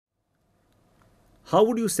How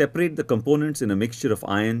would you separate the components in a mixture of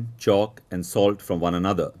iron, chalk, and salt from one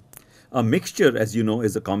another? A mixture, as you know,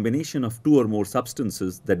 is a combination of two or more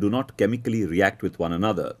substances that do not chemically react with one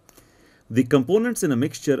another. The components in a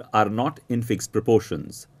mixture are not in fixed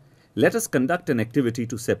proportions. Let us conduct an activity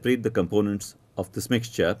to separate the components of this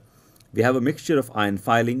mixture. We have a mixture of iron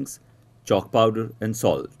filings, chalk powder, and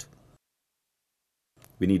salt.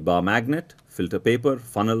 We need bar magnet, filter paper,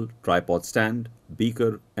 funnel, tripod stand,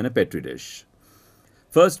 beaker, and a petri dish.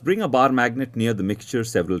 First, bring a bar magnet near the mixture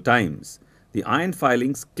several times. The iron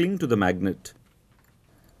filings cling to the magnet.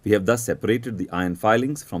 We have thus separated the iron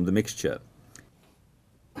filings from the mixture.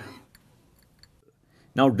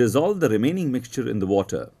 Now dissolve the remaining mixture in the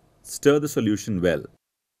water. Stir the solution well.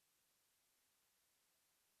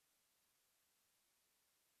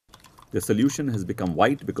 The solution has become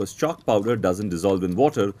white because chalk powder doesn't dissolve in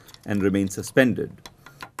water and remains suspended.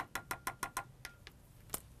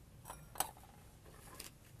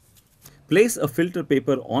 Place a filter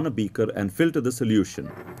paper on a beaker and filter the solution.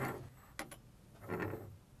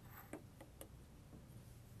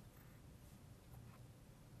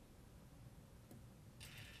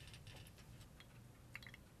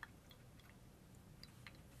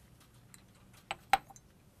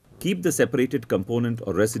 Keep the separated component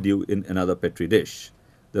or residue in another petri dish.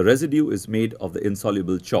 The residue is made of the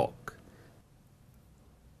insoluble chalk.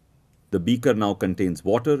 The beaker now contains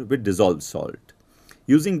water with dissolved salt.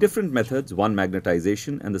 Using different methods, one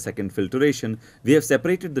magnetization and the second filtration, we have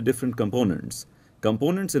separated the different components.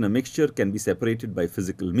 Components in a mixture can be separated by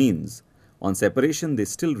physical means. On separation, they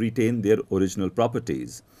still retain their original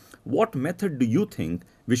properties. What method do you think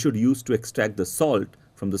we should use to extract the salt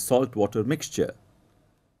from the salt-water mixture?